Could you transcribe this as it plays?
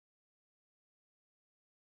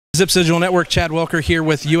Zips Digital Network, Chad Welker here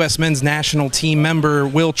with U.S. Men's National Team member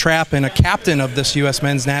Will Trapp and a captain of this U.S.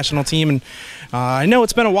 Men's National Team. And I know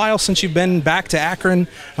it's been a while since you've been back to Akron.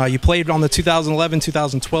 You played on the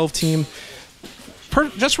 2011-2012 team.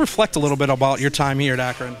 Just reflect a little bit about your time here at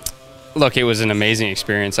Akron. Look, it was an amazing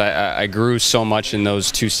experience. I grew so much in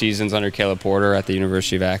those 2 seasons under Caleb Porter at the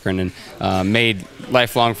University of Akron and made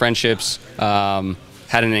lifelong friendships.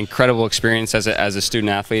 Had an incredible experience as a student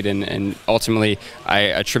athlete, and ultimately I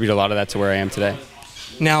attribute a lot of that to where I am today.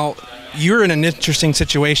 Now, you're in an interesting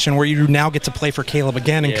situation where you now get to play for Caleb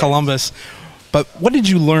again in Columbus, but what did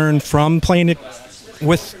you learn from playing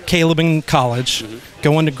with Caleb in college,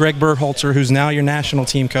 going to Greg Berhalter, who's now your national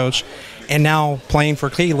team coach, and now playing for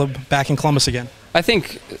Caleb back in Columbus again? I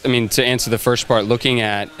think, to answer the first part, looking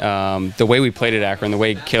at the way we played at Akron, the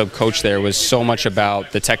way Caleb coached there was so much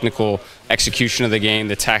about the technical execution of the game,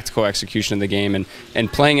 the tactical execution of the game,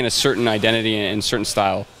 and playing in a certain identity and certain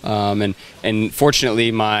style. And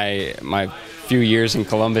fortunately, my few years in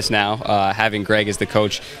Columbus now, having Greg as the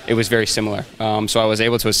coach, it was very similar. So I was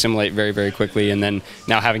able to assimilate very, very quickly, and then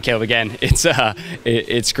now having Caleb again,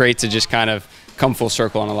 it's great to just kind of come full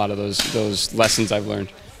circle on a lot of those lessons I've learned.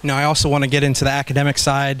 Now, I also want to get into the academic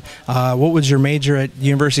side. What was your major at the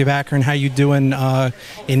University of Akron? How you doing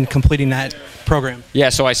in completing that program? Yeah,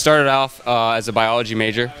 so I started off as a biology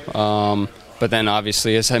major, but then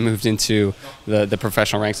obviously as I moved into the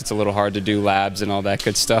professional ranks, it's a little hard to do labs and all that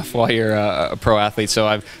good stuff while you're a pro athlete. So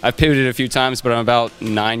I've pivoted a few times, but I'm about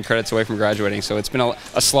 9 credits away from graduating. So it's been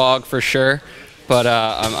a slog for sure. But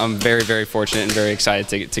I'm very, very fortunate and very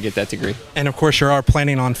excited to get that degree. And, of course, you are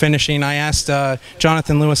planning on finishing. I asked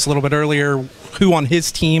Jonathan Lewis a little bit earlier who on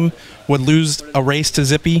his team would lose a race to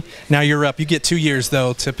Zippy. Now you're up. You get 2 years,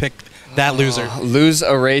 though, to pick that loser. Lose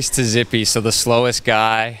a race to Zippy, so the slowest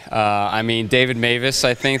guy. David Mavis,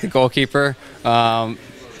 I think, the goalkeeper.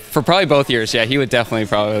 For probably both years, yeah, he would definitely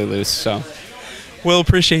probably lose. So. We'll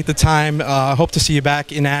appreciate the time. Hope to see you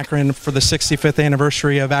back in Akron for the 65th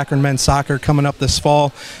anniversary of Akron men's soccer coming up this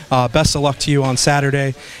fall. Best of luck to you on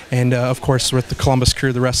Saturday, and of course with the Columbus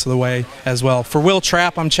crew the rest of the way as well. For Will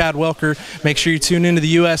Trapp, I'm Chad Welker. Make sure you tune into the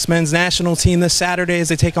U.S. men's national team this Saturday as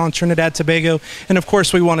they take on Trinidad and Tobago. And of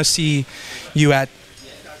course we want to see you at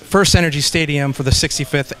First Energy Stadium for the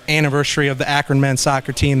 65th anniversary of the Akron men's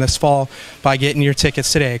soccer team this fall by getting your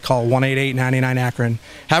tickets today. Call 188-99-AKRON.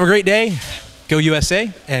 Have a great day. Go USA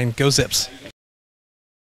and go Zips.